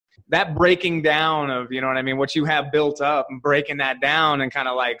that breaking down of, you know what I mean, what you have built up and breaking that down and kind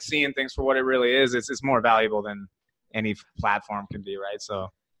of like seeing things for what it really is, it's more valuable than any platform can be, right? So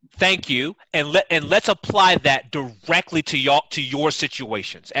thank you. And let's apply that directly to your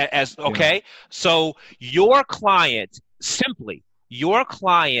situations as okay. Yeah. So your client is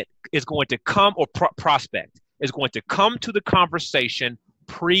going to come, or prospect is going to come to the conversation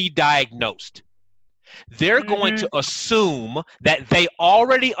pre-diagnosed. They're going to assume that they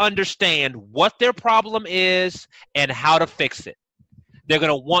already understand what their problem is and how to fix it. They're going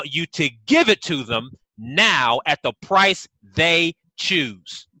to want you to give it to them now at the price they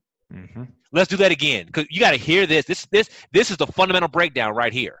choose. Let's do that again, because you got to hear this. This is the fundamental breakdown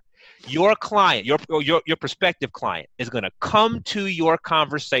right here. Your client, your prospective client, is going to come to your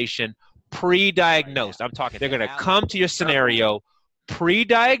conversation pre-diagnosed. I'm talking. They're going to come to your scenario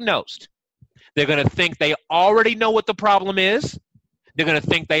pre-diagnosed. They're going to think they already know what the problem is. They're going to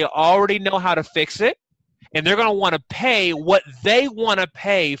think they already know how to fix it. And they're going to want to pay what they want to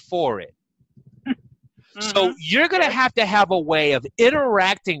pay for it. So you're going to have a way of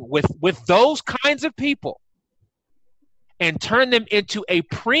interacting with those kinds of people and turn them into a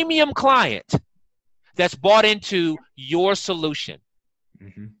premium client that's bought into your solution.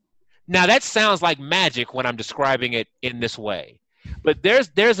 Now, that sounds like magic when I'm describing it in this way. But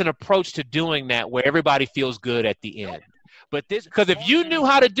there's an approach to doing that where everybody feels good at the end. But because if you knew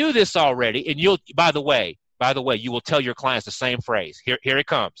how to do this already, and by the way, you will tell your clients the same phrase. Here it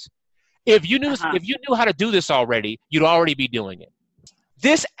comes. If you knew how to do this already, you'd already be doing it.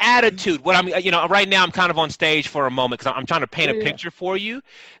 This attitude, right now I'm kind of on stage for a moment because I'm trying to paint a picture for you.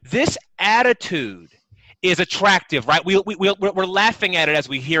 This attitude is attractive, right? We're laughing at it as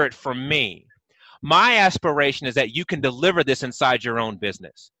we hear it from me. My aspiration is that you can deliver this inside your own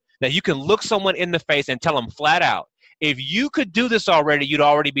business, that you can look someone in the face and tell them flat out, if you could do this already, you'd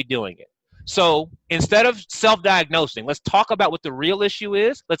already be doing it. So instead of self-diagnosing, let's talk about what the real issue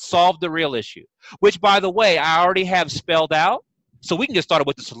is. Let's solve the real issue, which, by the way, I already have spelled out. So we can get started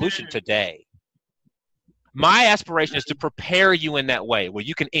with the solution today. My aspiration is to prepare you in that way, where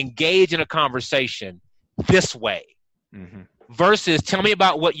you can engage in a conversation this way. Versus tell me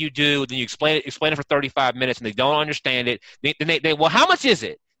about what you do, then you explain it for 35 minutes, and they don't understand it. Then they well, how much is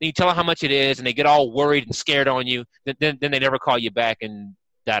it? Then you tell them how much it is, and they get all worried and scared on you. Then they never call you back, and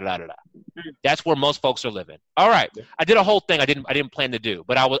da-da-da-da-da. That's where most folks are living. All right. I did a whole thing I didn't plan to do,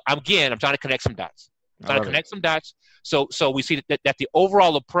 but I'm trying to connect some dots. So we see that the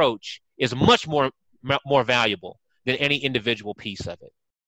overall approach is much more valuable than any individual piece of it.